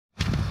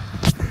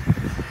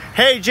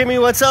Hey Jimmy,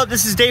 what's up?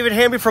 This is David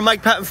Hamby from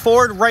Mike Patton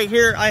Ford. Right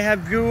here, I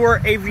have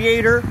your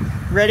Aviator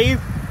ready.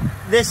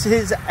 This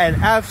is an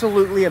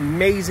absolutely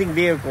amazing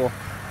vehicle.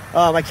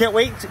 I can't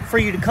wait for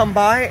you to come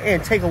by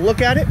and take a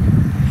look at it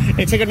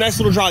and take a nice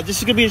little drive. This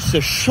is going to be just a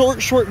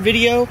short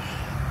video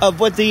of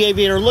what the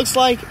Aviator looks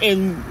like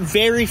and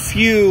very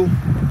few.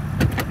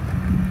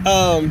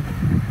 I'm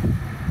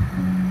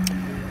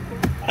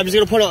just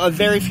going to point out a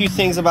very few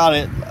things about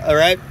it, all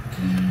right?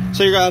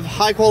 So you're going to have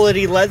high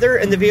quality leather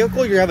in the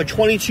vehicle. You're going to have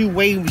a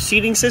 22-way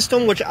seating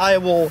system, which I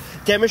will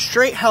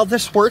demonstrate how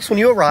this works when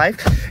you arrive.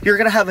 You're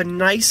going to have a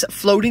nice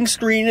floating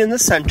screen in the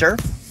center.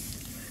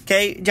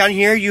 Okay, down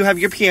here you have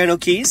your piano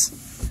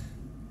keys.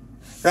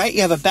 Right,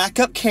 you have a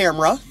backup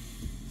camera.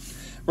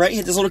 Right,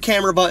 hit this little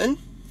camera button.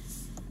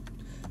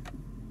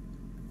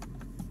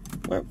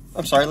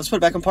 I'm sorry, let's put it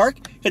back in park.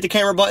 Hit the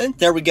camera button,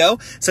 there we go.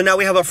 So now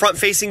we have a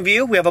front-facing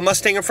view. We have a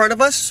Mustang in front of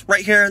us,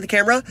 right here in the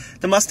camera,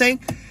 the Mustang.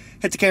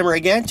 Hit the camera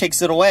again,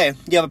 takes it away.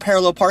 You have a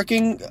parallel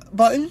parking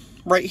button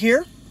right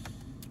here.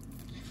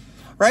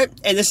 Right,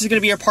 and this is gonna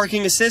be your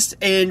parking assist,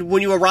 and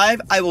when you arrive,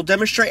 I will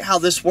demonstrate how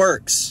this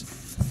works.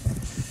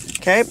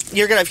 Okay,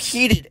 you're gonna have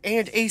heated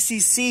and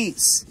AC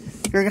seats.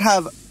 You're gonna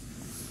have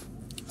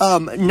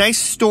nice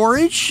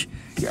storage,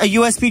 a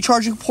USB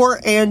charging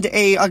port, and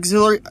a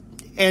auxiliary,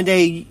 and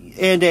a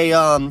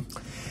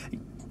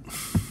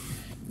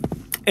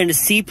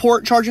C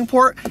port, charging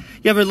port.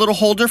 You have a little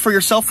holder for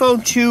your cell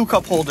phone, 2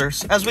 cup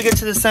holders. As we get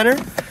to the center,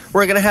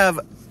 we're gonna have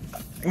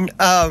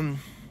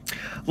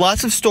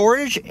lots of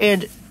storage,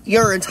 and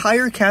your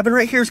entire cabin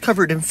right here is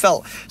covered in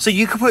felt. So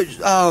you can put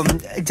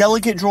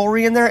delicate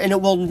jewelry in there and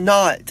it will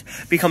not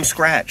become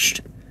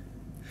scratched.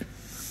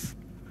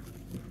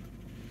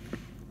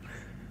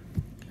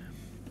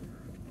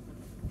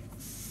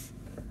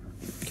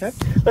 Okay,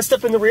 let's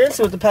step in the rear and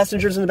see what the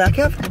passengers in the back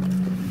have.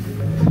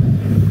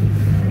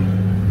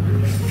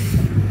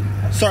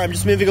 Sorry, I'm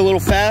just moving a little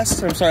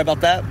fast. I'm sorry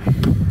about that.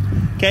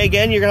 Okay,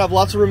 again, you're gonna have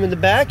lots of room in the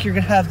back. You're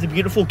gonna have the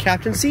beautiful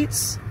captain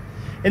seats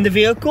in the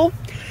vehicle.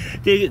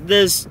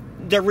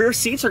 The rear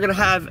seats are gonna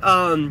have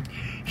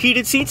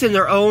heated seats in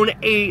their own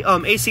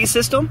AC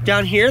system.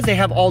 Down here, they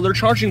have all their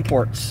charging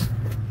ports.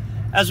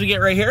 As we get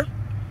right here,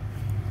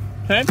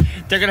 okay,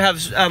 they're gonna have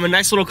a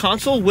nice little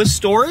console with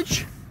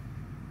storage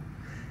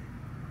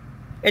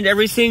and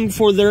everything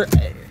for their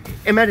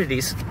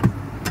amenities.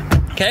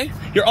 Okay,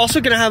 you're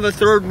also gonna have a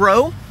third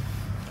row.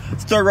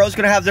 Third row is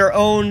going to have their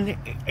own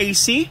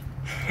AC,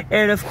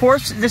 and of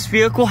course this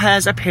vehicle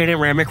has a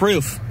panoramic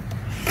roof.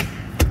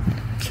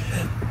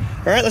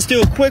 All right, let's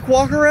do a quick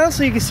walk around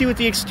so you can see what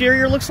the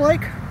exterior looks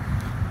like.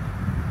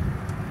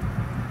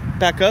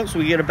 Back up so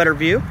we get a better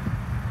view.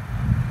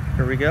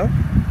 Here we go.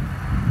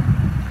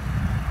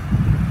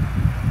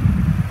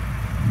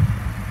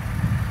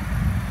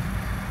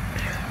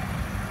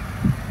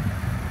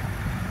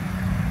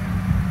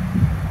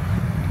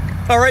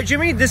 All right,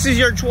 Jimmy, this is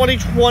your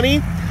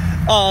 2020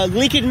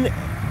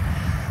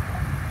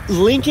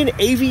 Lincoln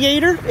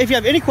Aviator. If you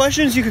have any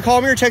questions, you can call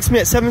me or text me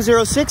at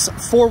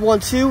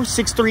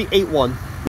 706-412-6381.